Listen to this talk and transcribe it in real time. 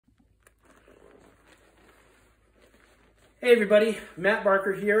Hey everybody, Matt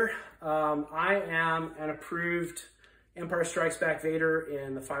Barker here. I am an approved Empire Strikes Back Vader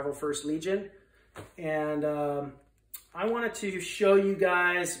in the 501st Legion. And I wanted to show you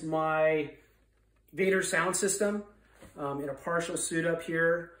guys my Vader sound system in a partial suit up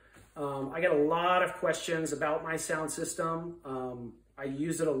here. I get a lot of questions about my sound system. I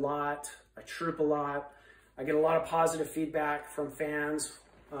use it a lot, I troop a lot. I get a lot of positive feedback from fans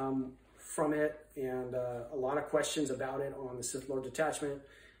from it, and a lot of questions about it on the Sith Lord Detachment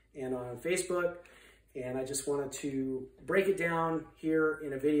and on Facebook. And I just wanted to break it down here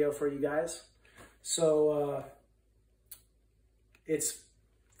in a video for you guys. So it's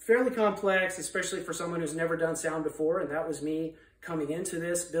fairly complex, especially for someone who's never done sound before, and that was me coming into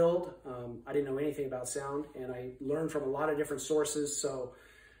this build. I didn't know anything about sound, and I learned from a lot of different sources. So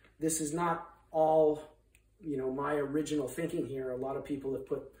this is not all, you know, my original thinking here. A lot of people have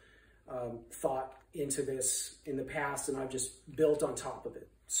put thought into this in the past, and I've just built on top of it.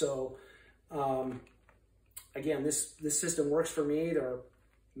 So again, this system works for me. There are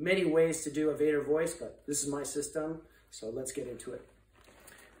many ways to do a Vader voice, but this is my system, so let's get into it.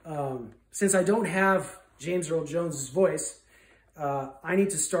 Since I don't have James Earl Jones's voice, I need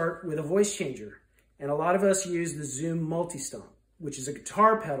to start with a voice changer. And a lot of us use the Zoom Multisomp, which is a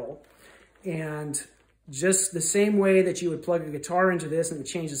guitar pedal. And just the same way that you would plug a guitar into this and it would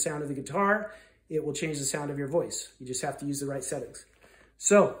change the sound of the guitar, it will change the sound of your voice. You just have to use the right settings.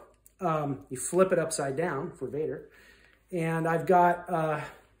 So you flip it upside down for Vader. And I've got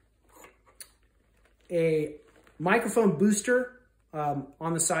a microphone booster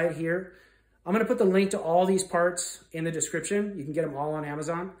on the side here. I'm going to put the link to all these parts in the description. You can get them all on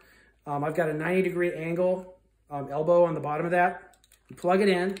Amazon. I've got a 90-degree angle elbow on the bottom of that. You plug it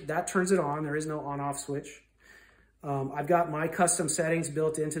in, that turns it on. There is no on-off switch. I've got my custom settings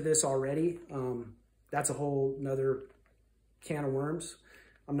built into this already. That's a whole nother can of worms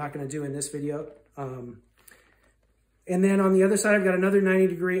I'm not going to do in this video. And then on the other side, I've got another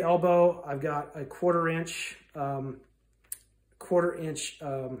 90-degree elbow. I've got a quarter-inch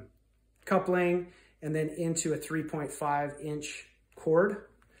coupling, and then into a 3.5-inch cord,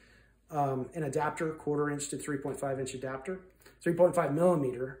 an adapter, quarter-inch to 3.5-inch adapter. 3.5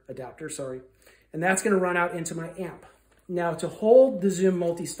 millimeter adapter, sorry. And that's gonna run out into my amp. Now to hold the Zoom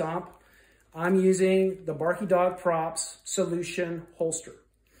Multisomp, I'm using the Barkydog Props Solution holster.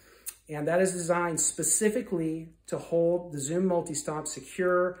 And that is designed specifically to hold the Zoom Multisomp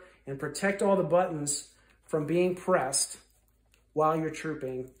secure and protect all the buttons from being pressed while you're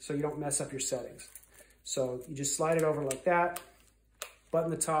trooping so you don't mess up your settings. So you just slide it over like that,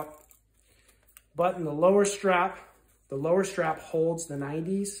 button the top, button the lower strap. The lower strap holds the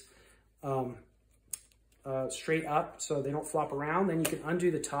 90s straight up so they don't flop around. Then you can undo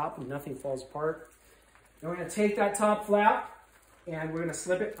the top and nothing falls apart. Then we're going to take that top flap and we're going to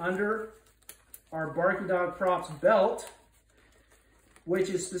slip it under our Barkydog Props belt, which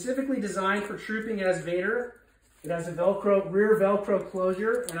is specifically designed for trooping as Vader. It has a rear Velcro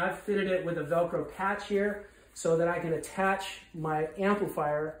closure, and I've fitted it with a Velcro patch here so that I can attach my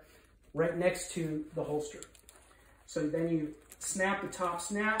amplifier right next to the holster. So then you snap the top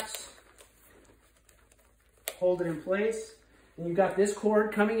snaps, hold it in place, and you've got this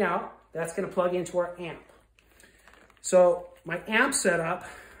cord coming out. That's going to plug into our amp. So my amp setup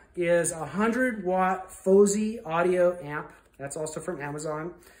is a 100-watt Fozy audio amp. That's also from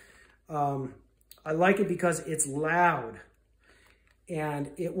Amazon. I like it because it's loud, and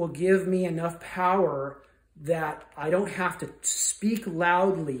it will give me enough power that I don't have to speak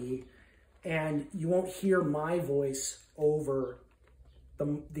loudly, and you won't hear my voice over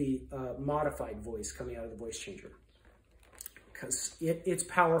the modified voice coming out of the voice changer. Because it's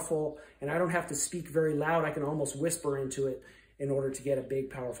powerful, and I don't have to speak very loud. I can almost whisper into it in order to get a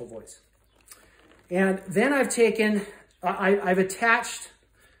big, powerful voice. And then I've taken, I've attached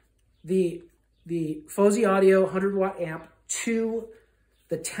the Fozy Audio 100-watt amp to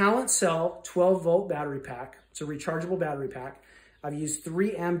the Talentcell 12-volt battery pack. It's a rechargeable battery pack. I've used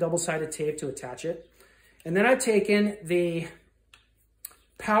 3M double-sided tape to attach it. And then I've taken the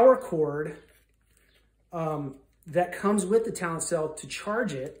power cord that comes with the Talentcell to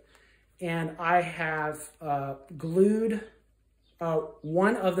charge it, and I have glued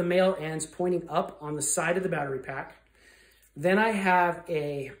one of the male ends pointing up on the side of the battery pack. Then I have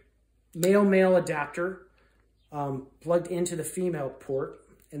a male-male adapter plugged into the female port,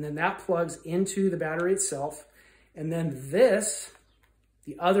 and then that plugs into the battery itself. And then this,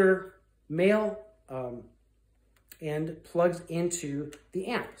 the other male end, plugs into the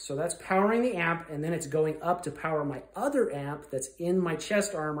amp. So that's powering the amp, and then it's going up to power my other amp that's in my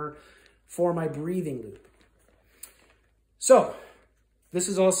chest armor for my breathing loop. So this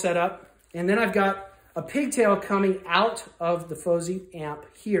is all set up. And then I've got a pigtail coming out of the fuzzy amp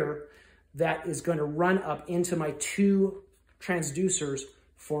here that is going to run up into my 2 transducers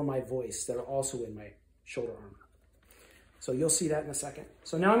for my voice that are also in my shoulder armor. So you'll see that in a second.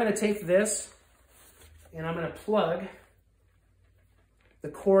 So now I'm going to take this and I'm going to plug the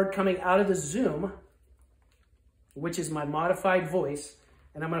cord coming out of the Zoom, which is my modified voice,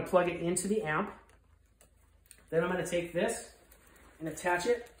 and I'm going to plug it into the amp. Then I'm going to take this and attach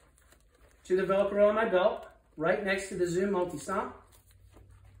it to the Velcro on my belt, right next to the Zoom Multisomp.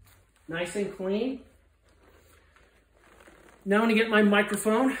 Nice and clean. Now I'm going to get my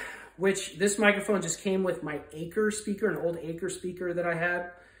microphone, which this microphone just came with my Acre speaker, an old Acre speaker that I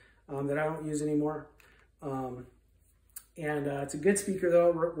had that I don't use anymore. It's a good speaker though,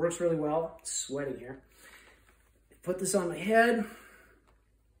 it works really well. It's sweating here. Put this on my head.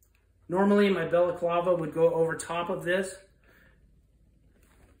 Normally my balaclava would go over top of this.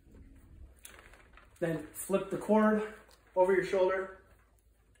 Then flip the cord over your shoulder.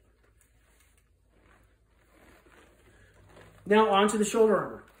 Now onto the shoulder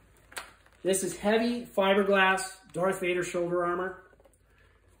armor. This is heavy fiberglass Darth Vader shoulder armor.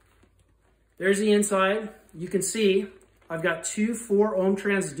 There's the inside. You can see I've got 2 4-ohm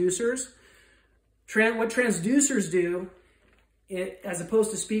transducers. What transducers do, as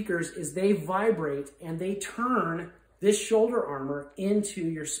opposed to speakers, is they vibrate and they turn this shoulder armor into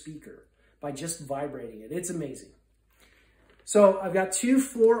your speaker by just vibrating it. It's amazing. So I've got 2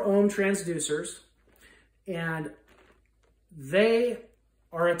 4-ohm transducers, and they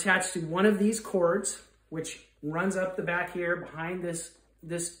are attached to one of these cords, which runs up the back here behind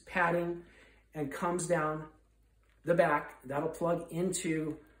this padding and comes down the back. That'll plug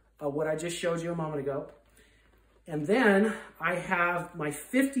into what I just showed you a moment ago. And then I have my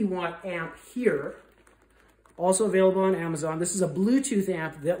 50-watt amp here, also available on Amazon. This is a Bluetooth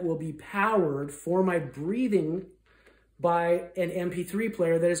amp that will be powered for my breathing by an MP3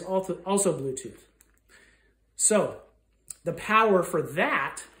 player that is also Bluetooth. So the power for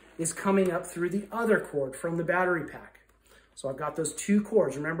that is coming up through the other cord from the battery pack. So I've got those 2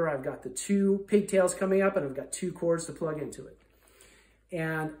 cords. Remember, I've got the 2 pigtails coming up and I've got 2 cords to plug into it.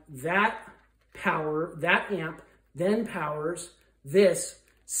 And that amp then powers this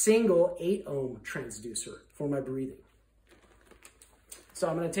single 8-ohm transducer for my breathing. So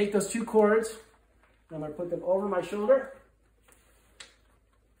I'm going to take those 2 cords and I'm going to put them over my shoulder.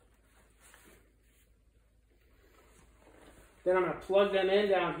 Then I'm going to plug them in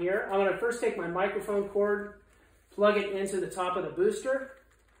down here. I'm going to first take my microphone cord, plug it into the top of the booster.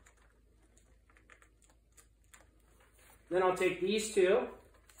 Then I'll take these 2.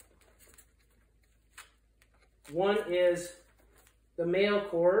 One is the male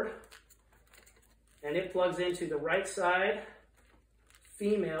cord, and it plugs into the right side,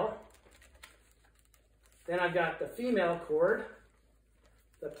 female. Then I've got the female cord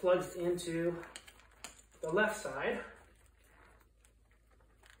that plugs into the left side.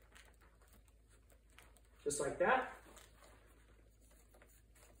 Just like that.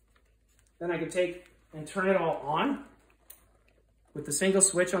 Then I can take and turn it all on with the single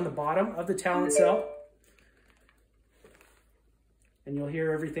switch on the bottom of the Talentcell. And you'll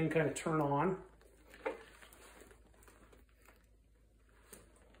hear everything kind of turn on.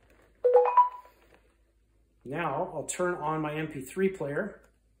 Now I'll turn on my MP3 player.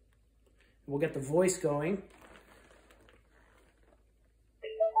 We'll get the voice going.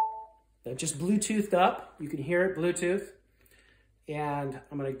 That just Bluetoothed up. You can hear it Bluetooth. And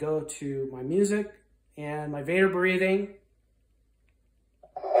I'm going to go to my music and my Vader breathing.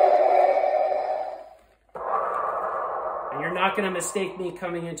 And you're not going to mistake me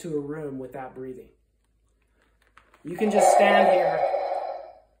coming into a room with that breathing. You can just stand here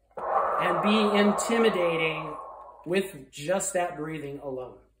and be intimidating with just that breathing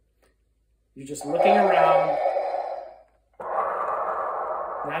alone. You're just looking around.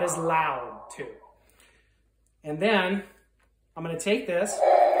 That is loud too. And then I'm going to take this,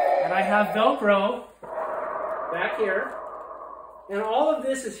 and I have Velcro back here. And all of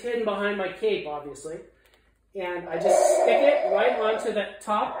this is hidden behind my cape, obviously. And I just stick it right onto the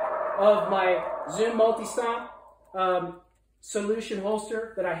top of my Zoom Multisomp solution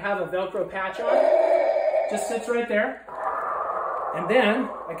holster that I have a Velcro patch on. Just sits right there. And then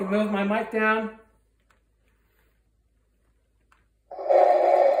I can move my mic down.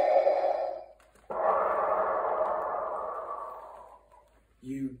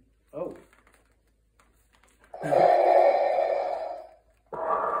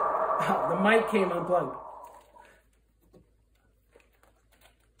 The mic came unplugged.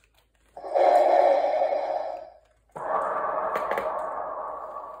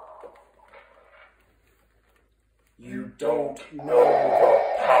 don't know the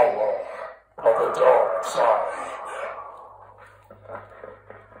power of the dark side.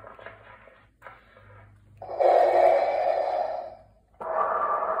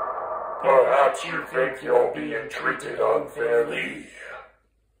 Perhaps you think you're being treated unfairly.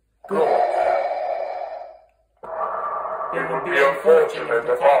 Good. It would be unfortunate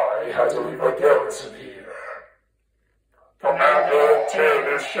if I had to leave a garrison here. Commander, tear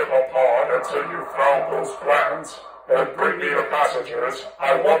this ship apart until you found those plans, and bring me the passengers.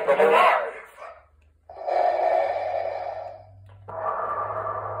 I want them alive.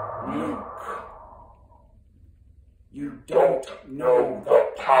 Luke, you don't know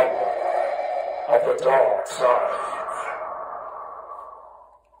the power of the dark side.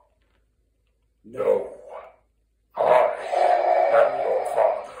 No, I am your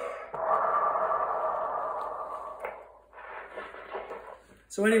father.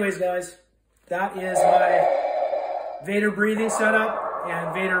 So anyways, guys, that is my Vader breathing setup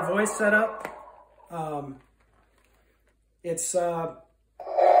and Vader voice setup. It's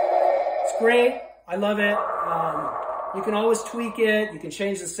great. I love it. You can always tweak it. You can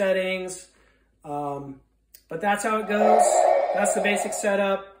change the settings. But that's how it goes. That's the basic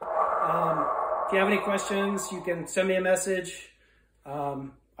setup. If you have any questions, you can send me a message.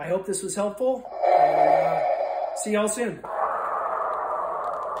 I hope this was helpful. And see y'all soon.